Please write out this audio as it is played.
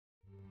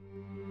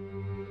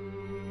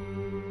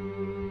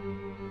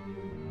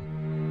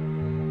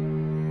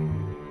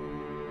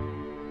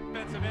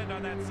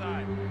on that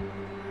side.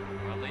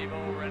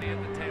 Levo ready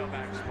at the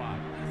tailback spot.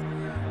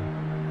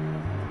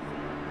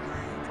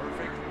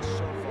 Perfect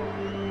so far.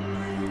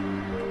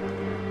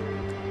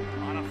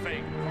 On a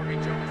fake, Corey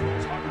Jones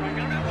rolls hard right.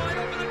 Got him wide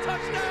open, the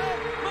touchdown.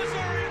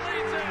 Missouri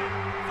leads it.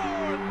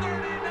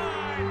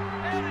 4:39.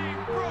 Eddie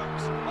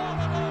Brooks all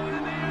alone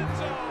in the end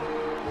zone.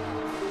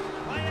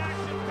 Play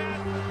action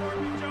pass for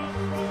Corey Jones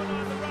throwing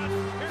on the run.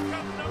 Here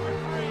comes number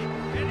 3,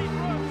 Eddie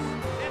Brooks.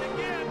 And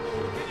again,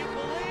 can you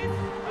believe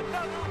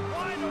another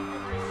wide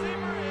open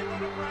receiver in the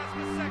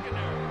Nebraska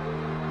secondary?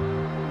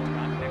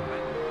 Scott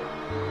Nickman.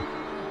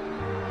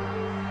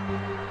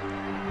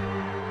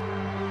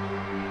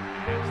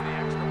 Has the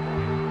extra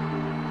point.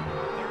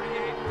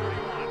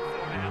 38-31,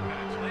 4.5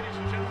 minutes. Ladies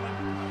and gentlemen,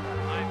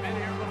 I've been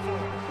here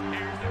before.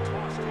 Here's the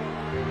toss to a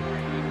line.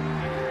 Green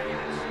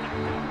is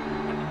snapped up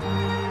at the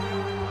top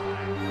of the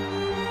line.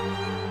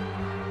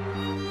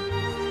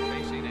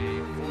 Facing a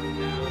 4th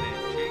down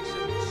and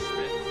Jason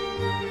Smith.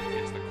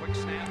 It's the quick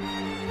snap.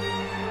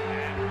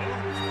 And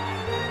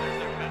boom, there's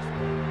their best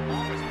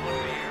longest one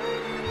of the year.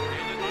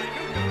 And by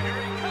Newcomb, here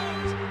he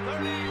comes.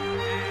 30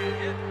 and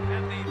hit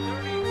at the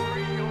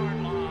 33-yard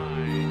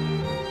line.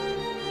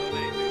 So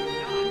they do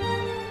not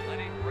let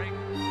him break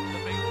the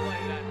big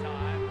play that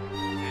time.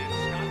 And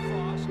Scott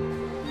Frost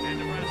and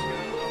Nebraska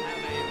will have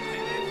a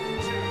minute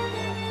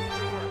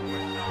to work with.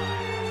 9.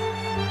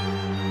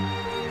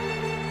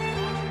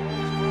 Frost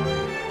rolls forward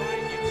to the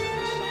right, uses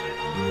the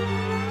sideline,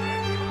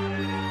 caught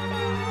it out of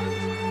bounds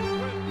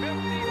with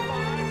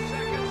 55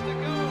 seconds to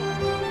go.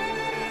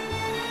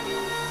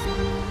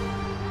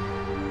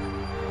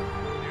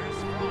 Here's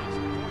Frost,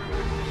 the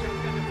quarterback in the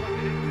shotgun,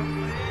 deflected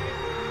incomplete,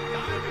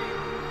 diving,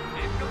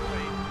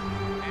 incomplete,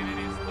 and it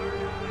is 3rd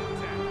down and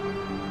 10.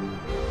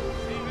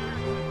 Steve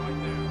Erickson right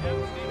there. Yep,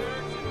 Steve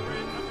Erickson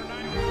ran number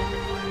 9 with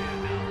open line in. Now 3rd and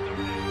 10 for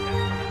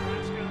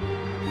Nebraska.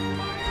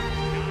 Myers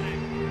got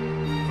it.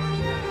 First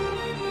down, Martin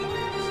stop at the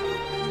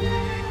 28.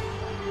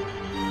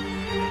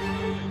 And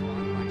they stop the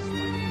clock by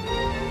Spike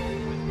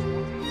with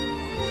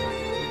 21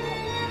 seconds to go.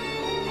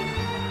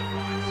 Hunter from the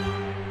right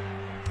side.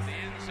 The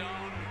end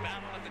zone,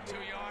 battle at the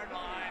 2-yard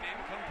line.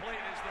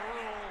 Incomplete is the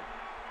rule.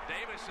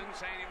 Davison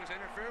saying he was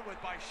interfered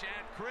with by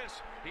Shad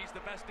Chris. He's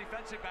the best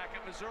defensive back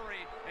at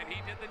Missouri, and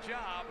he did the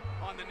job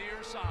on the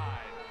near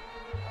side.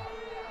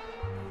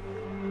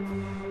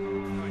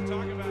 I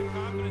talk about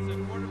confidence that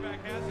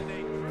quarterback has in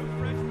a true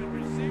freshman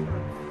receiver,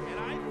 and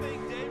I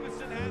think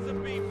Davison has a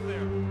beef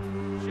there.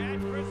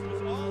 Shad Chris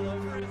was all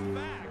over his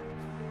back.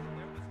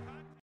 There was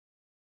contact.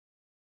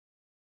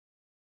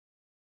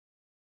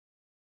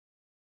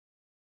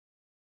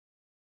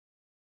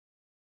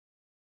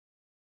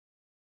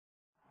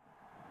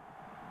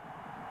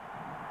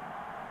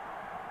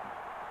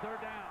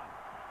 Third down.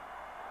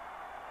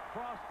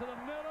 Cross to the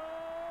middle.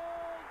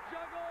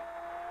 Juggle.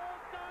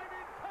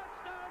 Diving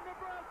touchdown,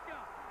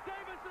 Nebraska.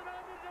 Davison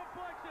on the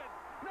deflection.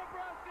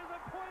 Nebraska's a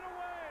point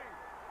away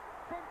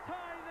from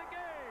tying the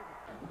game.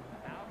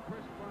 Now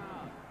Chris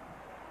Brown.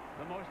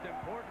 The most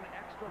important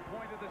extra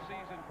point of the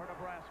season for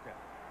Nebraska.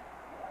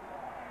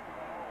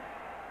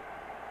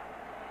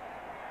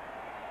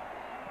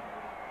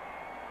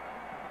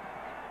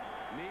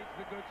 Needs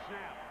the good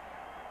snap.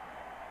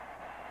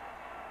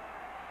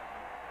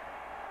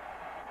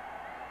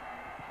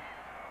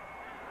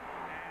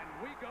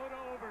 We go to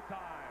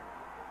overtime.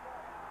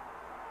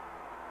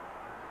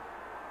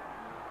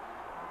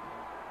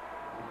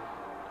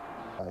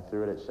 I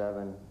threw it at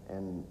 7,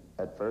 and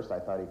at first I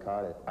thought he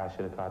caught it. I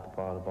should have caught the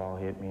ball. The ball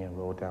hit me and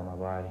rolled down my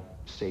body.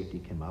 Safety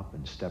came up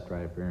and stepped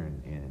right up there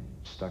and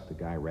stuck the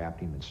guy, wrapped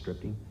him and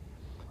stripped him.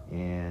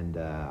 And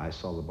I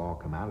saw the ball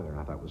come out of there,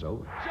 and I thought it was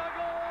over.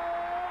 Juggle!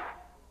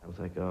 I was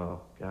like,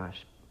 oh,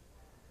 gosh.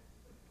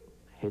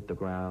 Hit the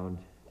ground.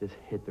 Just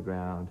hit the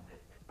ground.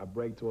 I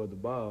break toward the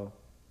ball,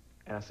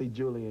 and I see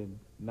Julian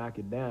knock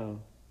it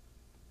down.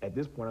 At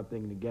this point, I'm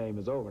thinking the game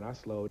is over, and I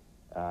slowed.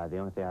 The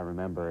only thing I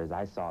remember is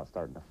I saw it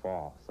starting to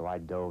fall, so I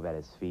dove at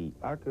his feet.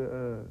 I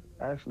could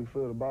actually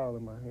feel the ball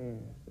in my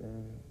hands,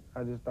 and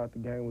I just thought the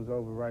game was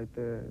over right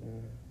there.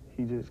 And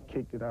he just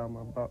kicked it out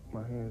of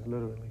my hands,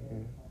 literally,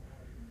 and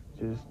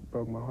just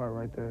broke my heart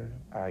right there.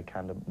 I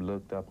kind of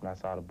looked up and I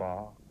saw the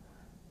ball,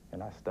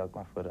 and I stuck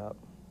my foot up.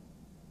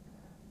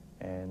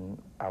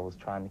 And I was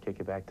trying to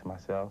kick it back to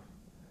myself,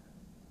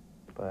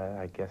 but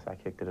I guess I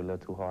kicked it a little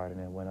too hard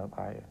and it went up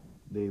higher.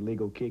 The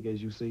illegal kick,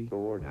 as you see.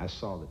 I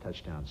saw the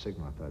touchdown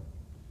signal. I thought,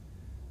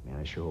 man,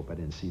 I sure hope I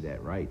didn't see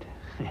that right.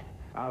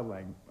 I was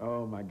like,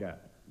 oh, my God.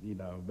 You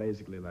know,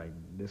 basically, like,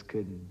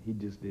 he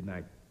just did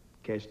not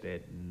catch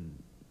that. And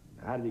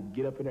how did it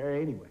get up in the air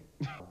anyway?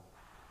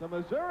 The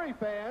Missouri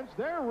fans,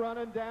 they're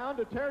running down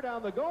to tear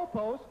down the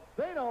goalpost.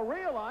 They don't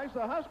realize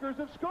the Huskers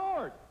have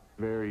scored.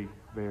 Very,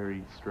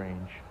 very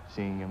strange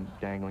seeing him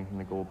dangling from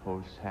the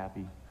goalposts,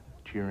 happy,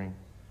 cheering,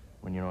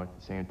 when, you know, at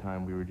the same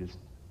time we were just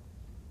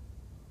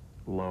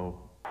low.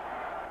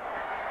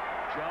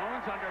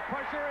 Jones under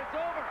pressure, it's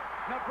over.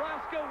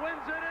 Nebraska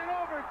wins it in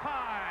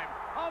overtime.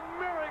 A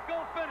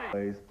miracle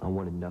finish. I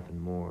wanted nothing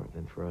more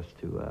than for us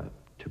to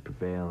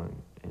prevail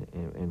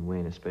and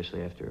win,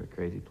 especially after a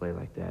crazy play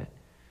like that.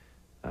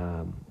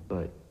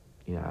 But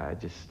you know,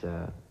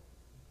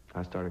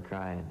 I started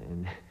crying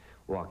and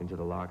walking to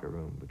the locker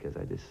room because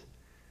it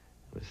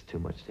was too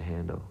much to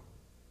handle.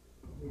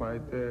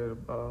 Right there, the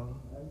ball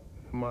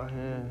in my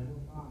hand.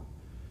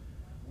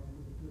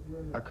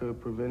 I could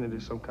have prevented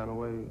it some kind of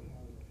way,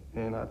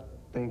 and I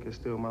think it's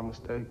still my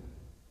mistake.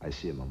 I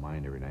see it in my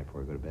mind every night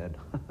before I go to bed.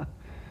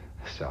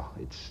 So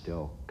it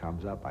still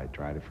comes up. I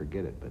try to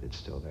forget it, but it's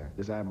still there.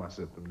 This I have my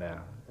system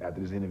now. After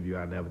this interview,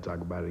 I'll never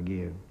talk about it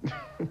again.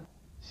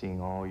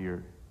 Seeing all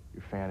your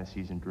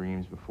fantasies and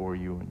dreams before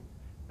you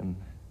and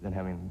then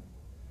having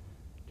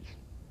just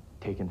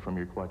taken from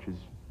your clutches,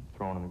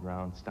 thrown on the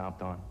ground,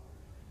 stomped on.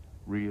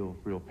 Real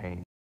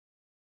pain.